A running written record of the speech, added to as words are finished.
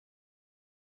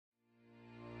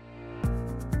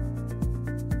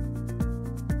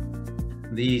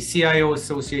The CIO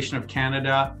Association of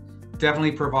Canada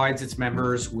definitely provides its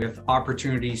members with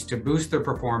opportunities to boost their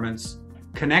performance,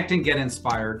 connect and get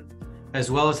inspired, as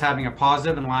well as having a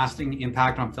positive and lasting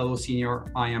impact on fellow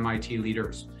senior IMIT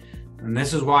leaders. And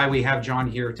this is why we have John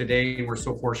here today, and we're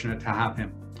so fortunate to have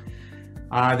him.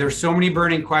 There's so many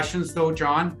burning questions though,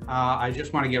 John. I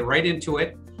just want to get right into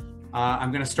it.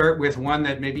 I'm going to start with one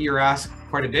that maybe you're asked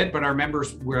quite a bit, but our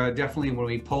members were definitely, when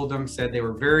we polled them, said they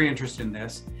were very interested in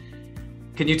this.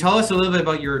 Can you tell us a little bit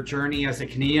about your journey as a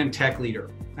Canadian tech leader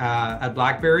at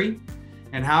BlackBerry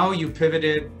and how you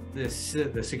pivoted the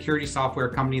security software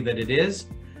company that it is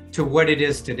to what it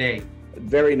is today?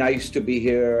 Very nice to be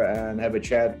here and have a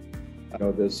chat.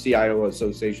 The CIO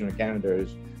Association of Canada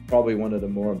is probably one of the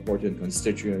more important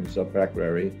constituents of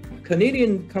BlackBerry.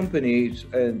 Canadian companies,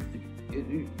 and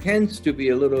it tends to be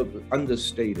a little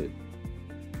understated.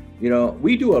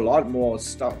 We do a lot more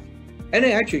stuff. And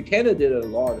actually, Canada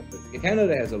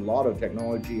has a lot of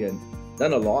technology and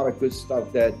done a lot of good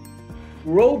stuff that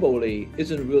globally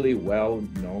isn't really well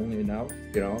known enough.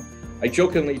 I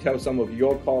jokingly tell some of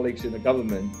your colleagues in the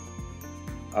government,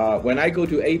 when I go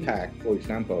to APAC, for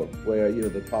example, where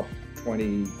the top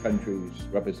 20 countries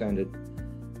represented,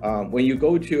 when you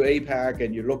go to APAC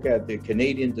and you look at the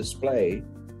Canadian display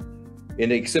in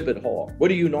the exhibit hall, what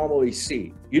do you normally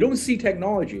see? You don't see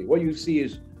technology. What you see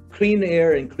is clean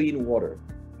air and clean water.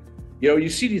 You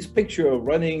see this picture of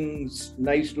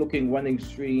nice looking running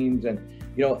streams and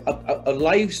a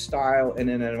lifestyle and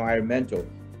an environmental.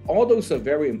 All those are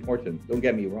very important, don't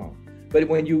get me wrong. But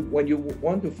when you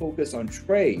want to focus on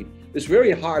trade, it's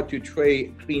very hard to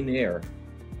trade clean air.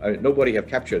 Nobody have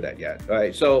captured that yet,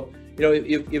 right? So,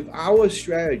 if our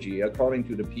strategy, according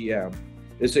to the PM,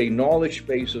 is a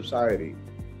knowledge-based society,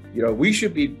 we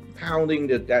should be pounding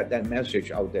that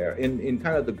message out there in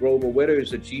kind of the global, whether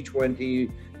it's a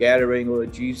G20 gathering or a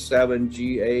G7,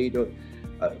 G8, or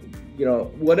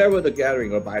whatever the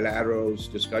gathering or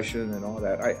bilaterals discussion and all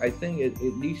that. I think it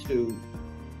needs to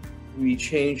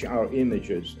change our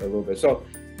images a little bit. So,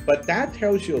 but that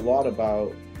tells you a lot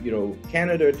about,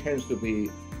 Canada tends to be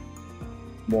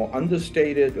more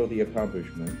understated of the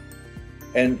accomplishment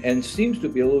and seems to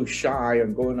be a little shy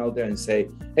on going out there and say,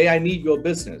 hey, I need your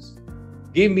business.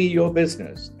 Give me your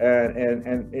business.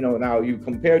 And now you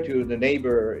compare to the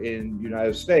neighbor in the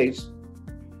United States,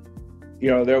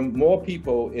 there are more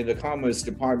people in the Commerce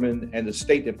Department and the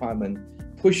State Department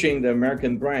pushing the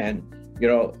American brand,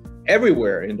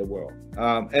 everywhere in the world.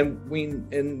 And we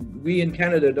in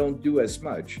Canada don't do as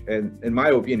much, and in my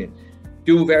opinion,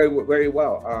 do very, very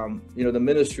well. The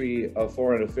Ministry of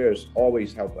Foreign Affairs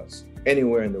always help us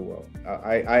anywhere in the world.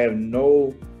 I have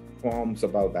no qualms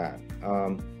about that.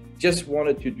 Just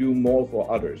wanted to do more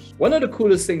for others. One of the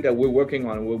coolest things that we're working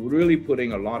on, we're really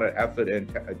putting a lot of effort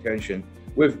and attention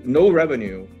with no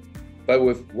revenue, but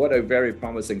with what a very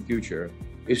promising future,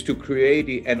 is to create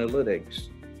the analytics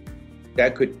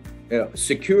that could,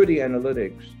 security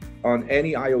analytics on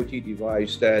any IoT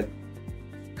device that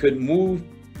could move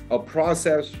a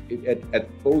process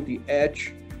at both the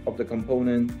edge of the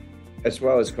component as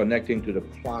well as connecting to the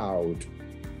cloud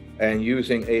and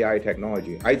using AI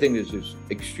technology. I think this is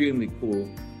extremely cool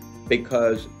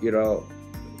because,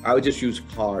 I would just use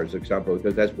cars, as example,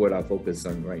 because that's what I focus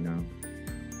on right now.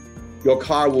 Your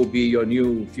car will be your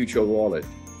new future wallet.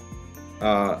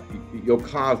 Your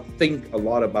car think a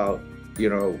lot about,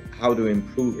 how to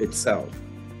improve itself.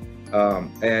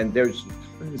 And there's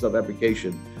tons of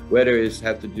application, whether it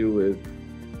has to do with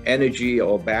energy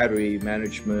or battery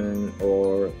management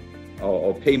or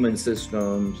payment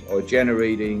systems or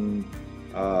generating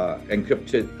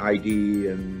encrypted ID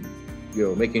and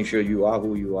making sure you are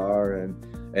who you are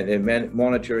and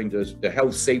monitoring the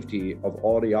health safety of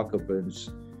all the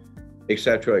occupants,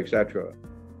 etc., etc.